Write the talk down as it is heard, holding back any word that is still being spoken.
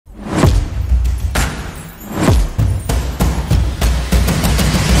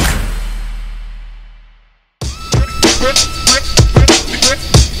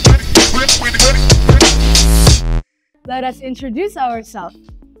Let us introduce ourselves.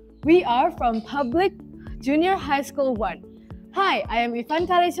 We are from Public Junior High School 1. Hi, I am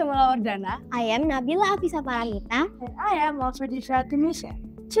Ivanka Malovra. I am Nabilla And I am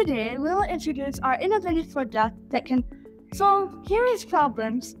Malovra. Today, we will introduce our innovative product that can solve serious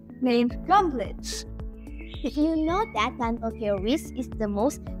problems named Gumblitz. Did you know that dental caries is the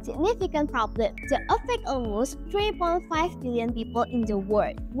most significant problem that affects almost 3.5 billion people in the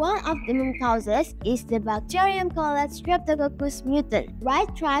world? One of the main causes is the bacterium called Streptococcus mutant,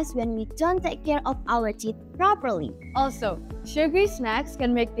 which thrives when we don't take care of our teeth properly. Also, sugary snacks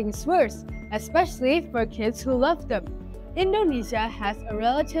can make things worse, especially for kids who love them. Indonesia has a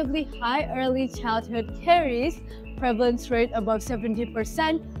relatively high early childhood caries prevalence rate above 70%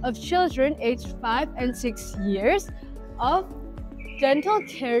 of children aged 5 and 6 years of dental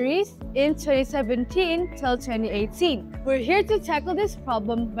caries in 2017 till 2018. We're here to tackle this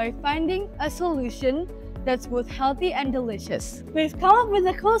problem by finding a solution that's both healthy and delicious. We've come up with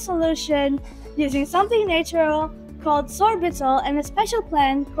a cool solution using something natural called sorbitol and a special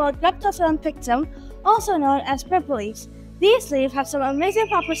plant called Glyptophyllum pictum, also known as purple leaves. These leaves have some amazing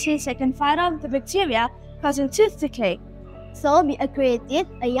properties that can fight off the bacteria causing tooth decay. So we created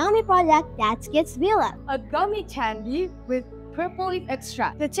a yummy product that kids will love. A gummy candy with purple leaf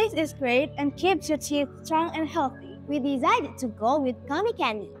extract. The taste is great and keeps your teeth strong and healthy. We decided to go with gummy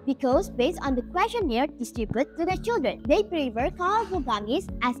candy because based on the questionnaire distributed to the children, they prefer colorful gummies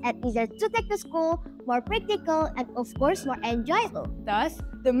as it is easier to take to school, more practical, and of course more enjoyable. Thus,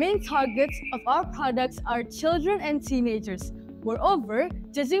 the main targets of our products are children and teenagers. Moreover,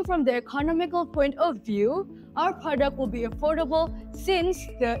 judging from the economical point of view, our product will be affordable since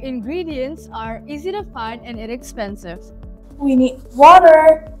the ingredients are easy to find and inexpensive. We need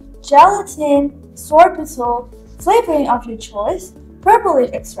water, gelatin, sorbitol, flavoring of your choice, purple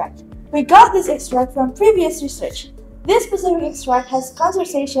leaf extract. We got this extract from previous research. This specific extract has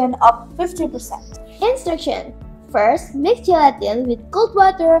concentration of 50%. Instruction: first, mix gelatin with cold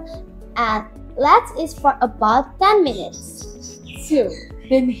water and let it for about 10 minutes. 2.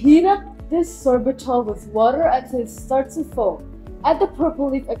 Then heat up this sorbitol with water until it starts to foam. Add the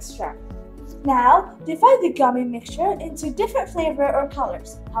purple leaf extract. Now, divide the gummy mixture into different flavor or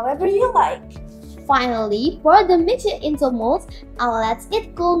colors, however you like. Finally, pour the mixture into molds and let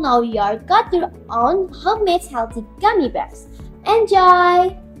it cool. Now you got your own homemade healthy gummy bears.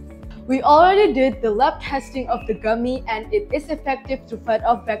 Enjoy! We already did the lab testing of the gummy and it is effective to fight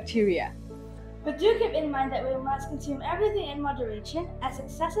off bacteria. But do keep in mind that we must consume everything in moderation, as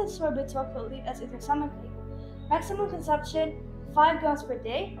excessive sorbitol could lead us into stomach ache. Maximum consumption 5 grams per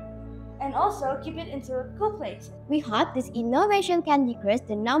day, and also keep it into a cool place. We hope this innovation can decrease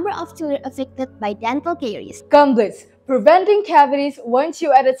the number of children affected by dental caries. Gumblitz, preventing cavities one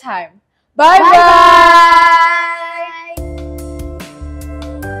chew at a time. Bye bye!